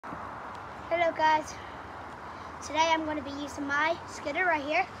Hello guys, today I'm going to be using my scooter right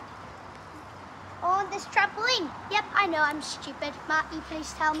here on this trampoline. Yep, I know I'm stupid. Matty,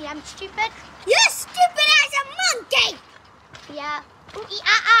 please tell me I'm stupid. You're stupid as a monkey! Yeah.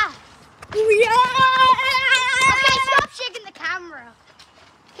 Ooh-ee-ah-ah. Okay, stop shaking the camera.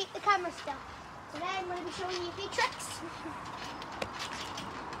 Keep the camera still. Today I'm going to be showing you a few tricks.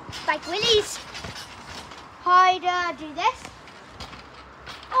 Like Willy's. How to do this.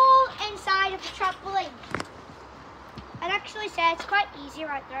 All inside of the trampoline. I'd actually say it's quite easy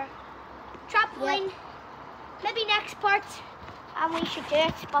right there. Trampoline, yep. Maybe next part, and we should do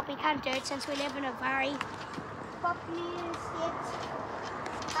it, but we can't do it since we live in a very populated state.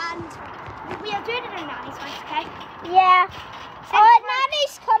 And we'll do it in a nanny's house, okay? Yeah.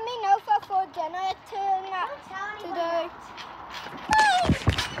 Nanny's coming over for dinner today.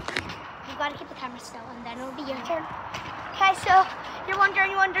 You've got to keep the camera still, and then it'll be your turn. Okay, so you're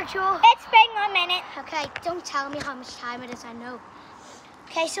wondering, Joel? It's been a minute. Okay, don't tell me how much time it is, I know.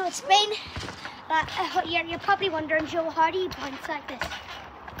 Okay, so it's been, you're probably wondering, Joel, how do you bounce like this?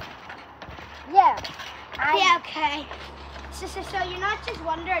 Yeah. Yeah, okay. So you're not just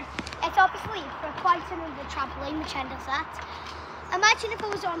wondering, it's obviously for bouncing into the trampoline, which handles that. Imagine if it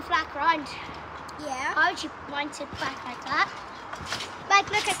was on flat ground. Yeah. How would you bounce it back like that?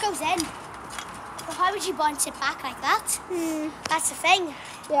 Like, look, it goes in. Well, how would you bounce it back like that? That's the thing.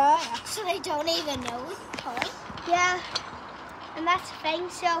 Yeah. So they don't even know. Yeah. And that's the thing.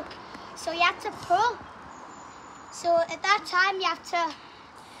 So you have to pull. So at that time you have to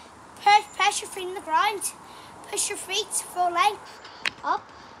press your feet in the ground. Push your feet full length up.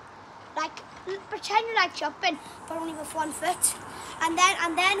 Like pretend you're like jumping, but only with one foot. And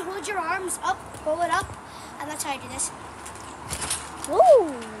then hold your arms up, pull it up, and that's how you do this.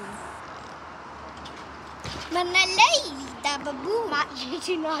 Ooh. Matt, you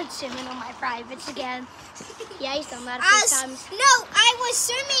do not zoom in on my privates again. Yeah, he's done that a few times. No, I was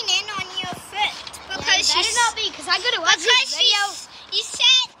zooming in on your foot because yeah, better not be, because I'm going to watch this video. You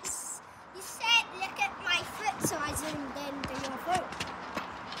said look at my foot, so I zoomed in to your foot.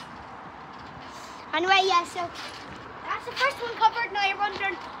 Anyway, yeah, so that's the first one covered. Now you're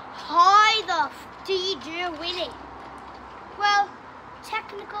wondering, how the do you do Willy? Well,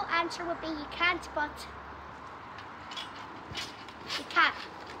 technical answer would be you can't, but you can.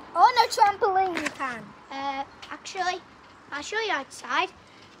 On a trampoline you can. Actually, I'll show you outside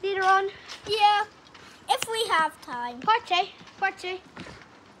later on. Yeah, if we have time. Part two.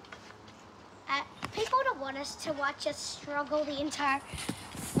 People don't want us to watch us struggle the entire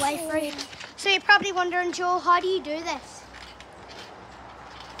way through. So you're probably wondering, Joel, how do you do this?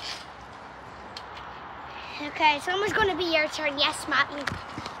 Okay, it's almost going to be your turn. Yes, Matty.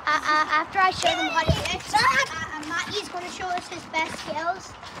 After I show them how to do this, Matty's going to show us his best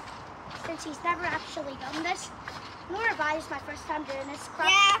skills since he's never actually done this. Nor have I. It's my first time doing this crap.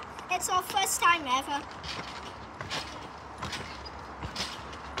 Yeah, it's our first time ever.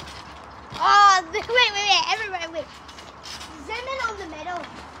 Oh, wait. Everybody, wait. Zoom in on the middle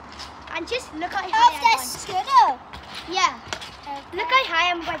and just look how high I'm the scooter. Yeah. Okay. Look how high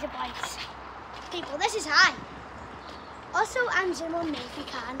I'm about to bounce. People, this is high. Also, and zoom on me if you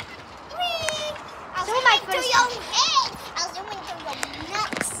can. Whee! I'll zoom into your head. I'll zoom into your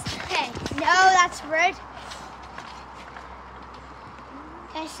nuts. Okay. No, that's rude.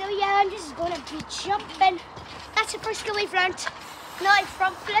 Okay, so yeah, I'm just going to be jumping. That's the first skill we've learned. Now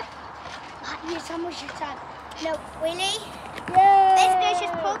front flip. It's almost your time. No, Willy. Yeah. Basically,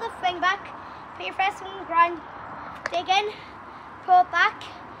 just pull the thing back. Put your first on the ground. Dig in. Pull it back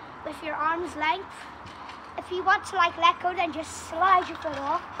with your arm's length. If you want to like let go, then just slide your foot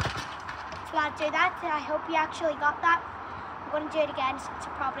off. So I'll do that. I hope you actually got that. I'm going to do it again since I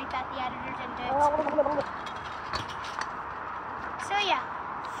probably bet the editor didn't do it. So yeah.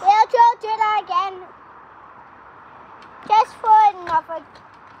 We'll do that again. Just for another.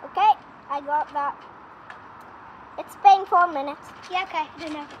 Okay, I got that. It's been 4 minutes. Yeah, okay, I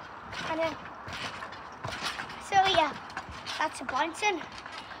know. So yeah, that's a bouncing.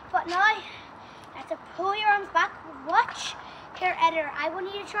 But now, you have to pull your arms back. Watch. Here, editor, I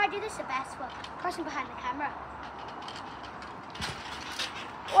want you to try to do this the best way. Person behind the camera.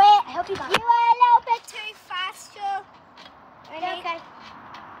 Wait, I hope you got it. You were a little bit too fast, Joe. Okay.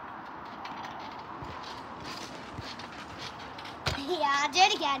 Yeah, I'll do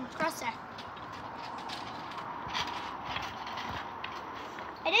it again. Cross there.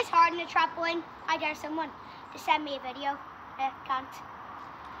 It is hard in a trampoline. I dare someone to send me a video. Can't.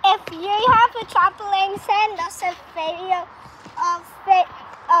 If you have a trampoline, send us a video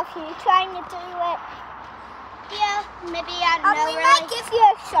of you trying to do it. Yeah, maybe I don't know. And we might give you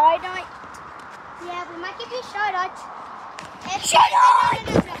a shout out. Yeah, we might give you a shout out. Shout out!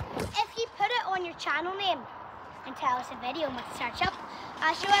 No. If you put it on your channel name and tell us a video and what to search up,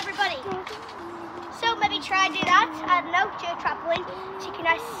 I'll show everybody. So maybe try and do that. I don't know, do a trampoline. So you can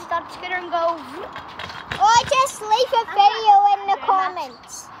start scooter and go. Or just leave a video in the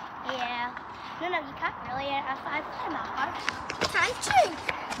comments. Yeah. No, you can't really. I find that hard. Can't you?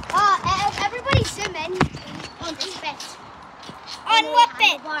 Everybody zoom in on this bit. On what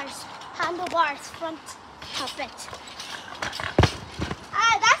bit? Handlebars, front top bit.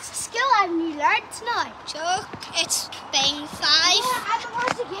 That's a skill I've new learned tonight. Chuck, it's been 5. Yeah, I don't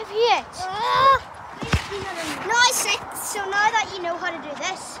want to give you it. No, I said, so now that you know how to do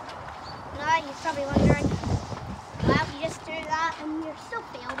this, now you're probably wondering, well, you just do that and you're still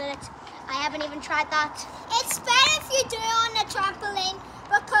failed at it. I haven't even tried that. It's better if you do it on the trampoline,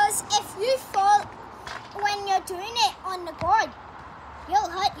 because if you fall when you're doing it on the board, you'll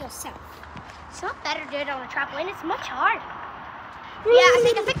hurt yourself. It's not better to do it on a trampoline, it's much harder. Yeah, I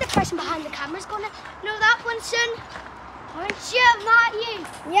think the person behind the camera is going to know that one soon. Aren't you, not you?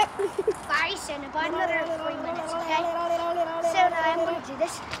 Yep. Very soon, about another 3 minutes, okay? So now I'm going to do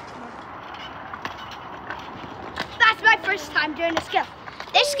this. That's my first time doing a skill.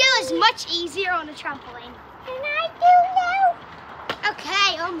 This skill is much easier on a trampoline. And I do know.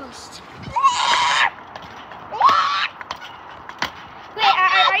 Okay, almost. Wait,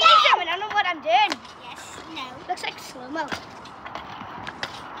 are you zooming? I don't know what I'm doing. Yes, no. Looks like slow-mo.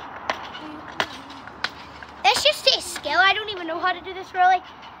 It's just a skill. I don't even know how to do this really.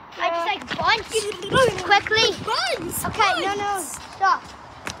 I just like bounce quickly. Okay, no, stop.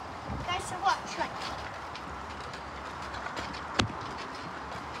 Guys, so watch. Right.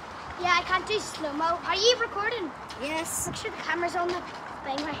 Yeah, I can't do slow-mo. Are you recording? Yes. Make sure the camera's on the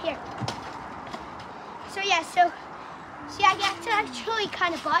thing right here. So yeah, so I get to actually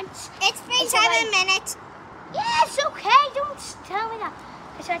kind of bounce. It's been 7 minutes. Yeah, it's okay. Don't tell me that.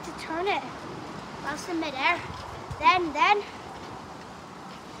 I tried to turn it whilst in midair. Then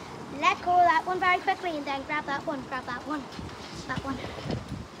let go of that one very quickly and then grab that one, that one.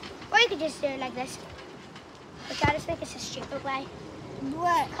 Or you could just do it like this. Which I just think is a stupid way.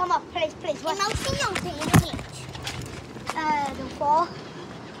 What? Come up, please. What? Don't fall.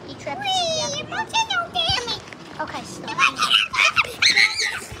 You trip. Wee, mountain, don't damage. Okay, stop.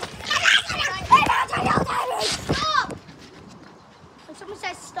 Stop! When someone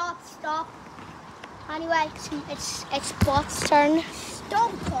says stop. Anyway, it's Bot's turn.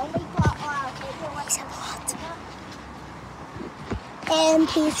 Don't call me Bot or I'll give you what's a Bot.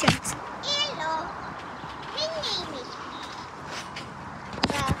 Patience. Hello. My name is.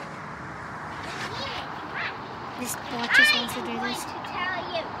 This Bot just wants to do I'm this. going to tell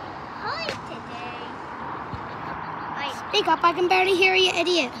you hi today. Speak up, I can barely hear you,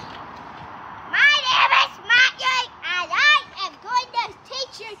 idiot. My name is Matthew, and I am going to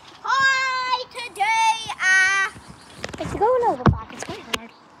teach you hi today. It's going over back, it's quite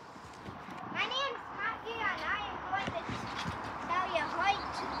hard. My name is Matthew, and I am going to tell you hi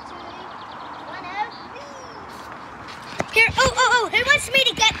to one of these. Here, who wants me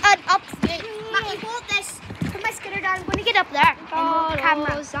to get up? Matthew, hold this. Put my scooter down. I'm going to get up there and hold the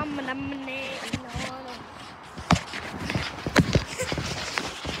camera. The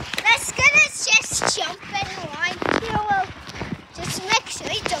scooter's just jumping around. You will just make sure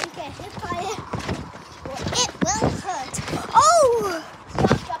you don't get hit by it, or it will hurt. Oh!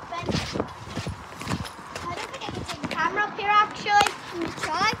 Stop jumping. I don't think I can take the camera up here, actually. Can you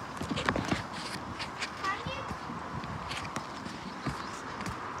try? Can you?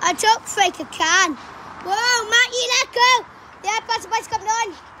 I don't think I can. Whoa, Matty, let go! Yeah, passerby's come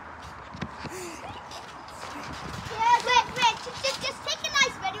down. Yeah, wait. Just take a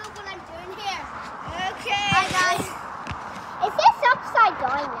nice video of what I'm doing here. Okay. Hi, guys. Is this upside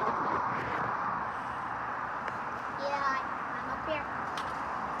down now? Yeah, I'm up here.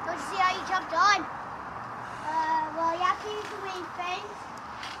 Don't you see how you jumped on? Well, you have to use the wing things.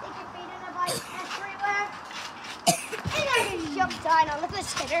 Stick your feet in about everywhere. And then you just jump down on the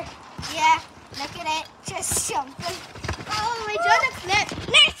scooter. Yeah, look at it, just jumping. Oh, we done a flip.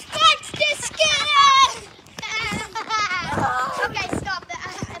 Let's watch the scooter! Okay, stop that.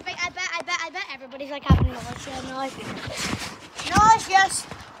 I bet everybody's like having nausea now. Nauseous.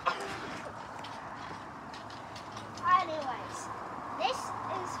 Anyways, this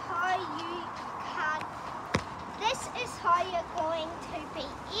is how you're going to be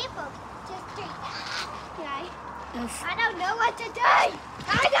able to do that. Okay? I don't know what to do. I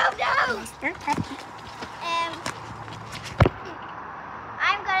don't know.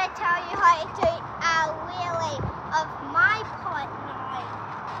 I'm going to tell you how to do a wheelie of my part now.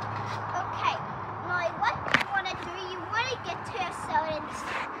 Okay. take it to a certain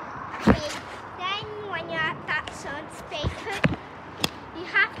speed. Then when you're at that certain speed, you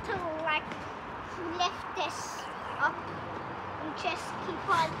have to like lift this up and just keep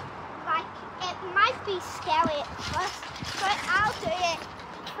on. Like it might be scary at first, but I'll do it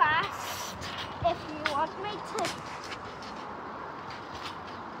fast if you want me to.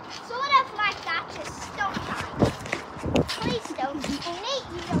 Sort of like that, just don't die. Please don't. We need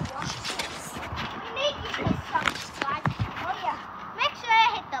you to watch this. We need you to subscribe. Oh yeah. Make sure you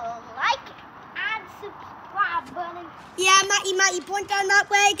hit the like and subscribe button. Yeah, Matty, point down that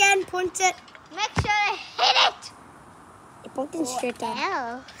way again. Point it. Make sure you hit it. You're pointing straight down.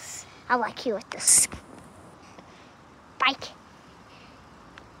 Else, I like you with this bike.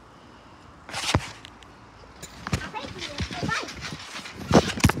 I think you with the bike.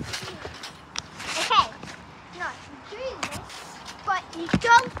 Okay. No, you do this, but you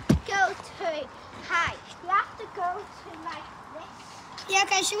don't go too high. You have to go to like this. Yeah,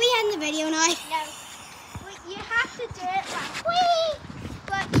 okay, should we end the video now? No. You have to do it like whee!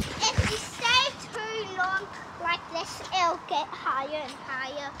 But if you stay too long like this, it'll get higher and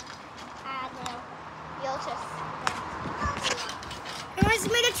higher, and you'll just. Who wants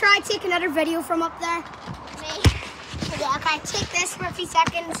me to try take another video from up there? Me. Yeah, okay, take this for a few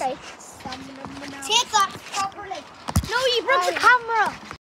seconds. Okay. Take that properly. No, you broke the camera.